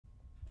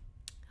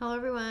Hello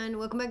everyone,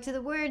 welcome back to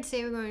the Word.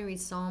 Today we're going to read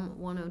Psalm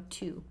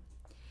 102.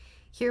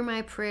 Hear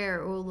my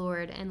prayer, O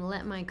Lord, and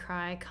let my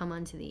cry come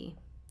unto thee.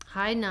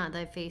 Hide not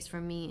thy face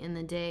from me in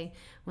the day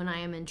when I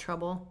am in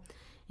trouble.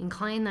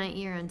 Incline thy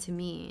ear unto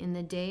me in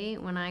the day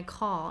when I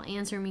call.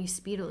 Answer me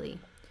speedily.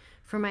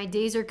 For my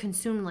days are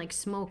consumed like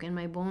smoke, and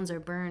my bones are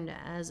burned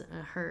as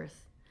a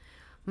hearth.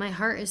 My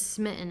heart is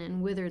smitten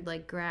and withered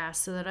like grass,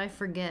 so that I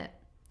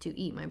forget to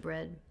eat my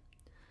bread.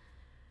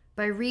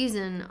 By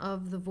reason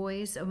of the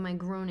voice of my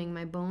groaning,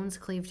 my bones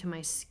cleave to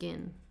my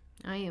skin.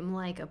 I am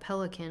like a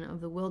pelican of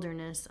the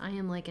wilderness. I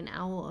am like an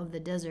owl of the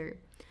desert.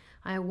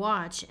 I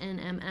watch and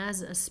am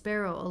as a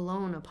sparrow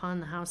alone upon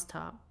the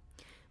housetop.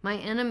 My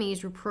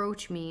enemies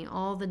reproach me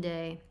all the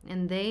day,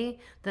 and they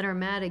that are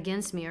mad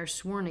against me are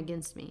sworn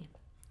against me.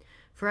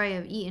 For I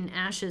have eaten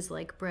ashes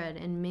like bread,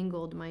 and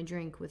mingled my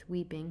drink with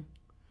weeping.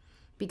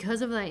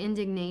 Because of thy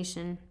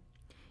indignation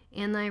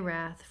and thy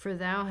wrath, for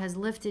thou hast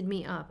lifted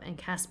me up and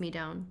cast me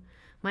down.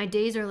 My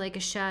days are like a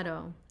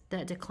shadow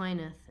that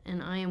declineth,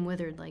 and I am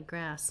withered like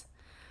grass.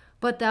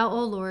 But thou,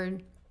 O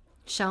Lord,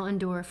 shalt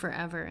endure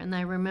forever, and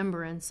thy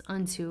remembrance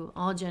unto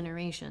all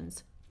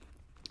generations.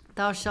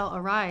 Thou shalt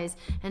arise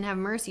and have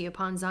mercy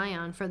upon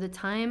Zion, for the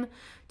time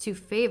to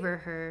favor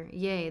her,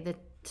 yea, the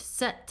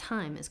set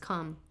time is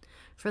come.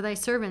 For thy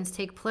servants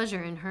take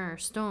pleasure in her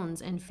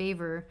stones, and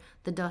favor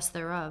the dust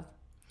thereof.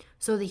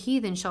 So the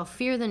heathen shall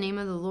fear the name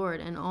of the Lord,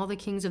 and all the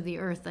kings of the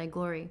earth thy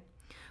glory.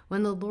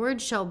 When the Lord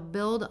shall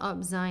build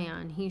up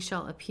Zion, he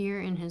shall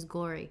appear in his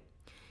glory.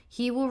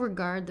 He will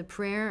regard the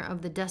prayer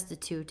of the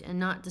destitute, and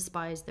not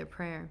despise their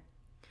prayer.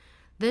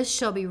 This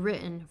shall be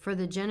written for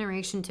the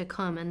generation to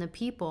come, and the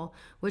people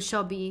which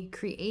shall be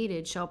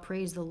created shall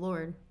praise the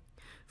Lord.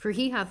 For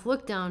he hath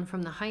looked down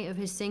from the height of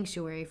his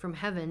sanctuary, from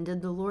heaven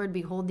did the Lord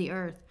behold the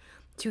earth,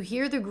 to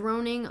hear the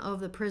groaning of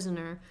the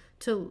prisoner,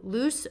 to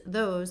loose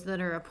those that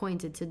are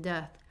appointed to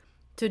death,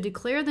 to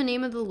declare the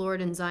name of the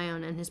Lord in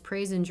Zion, and his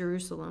praise in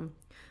Jerusalem.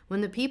 When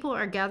the people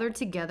are gathered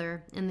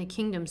together in the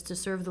kingdoms to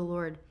serve the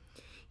Lord,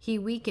 he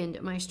weakened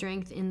my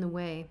strength in the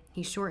way,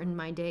 he shortened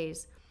my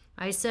days.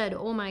 I said,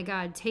 O my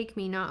God, take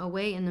me not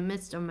away in the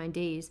midst of my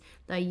days.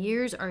 Thy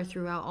years are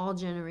throughout all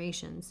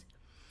generations.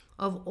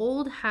 Of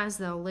old hast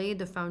thou laid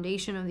the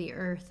foundation of the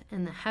earth,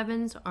 and the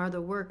heavens are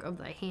the work of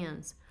thy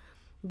hands.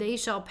 They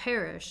shall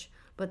perish,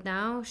 but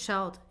thou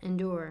shalt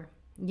endure.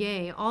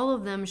 Yea, all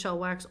of them shall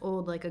wax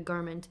old like a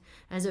garment.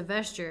 As a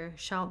vesture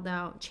shalt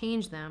thou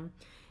change them,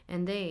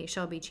 and they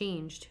shall be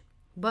changed.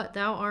 But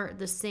thou art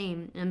the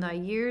same, and thy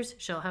years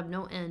shall have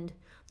no end.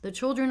 The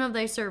children of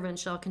thy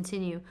servants shall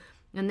continue,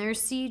 and their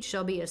seed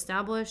shall be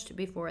established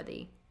before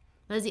thee.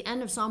 That is the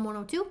end of Psalm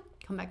 102.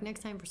 Come back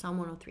next time for Psalm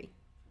 103.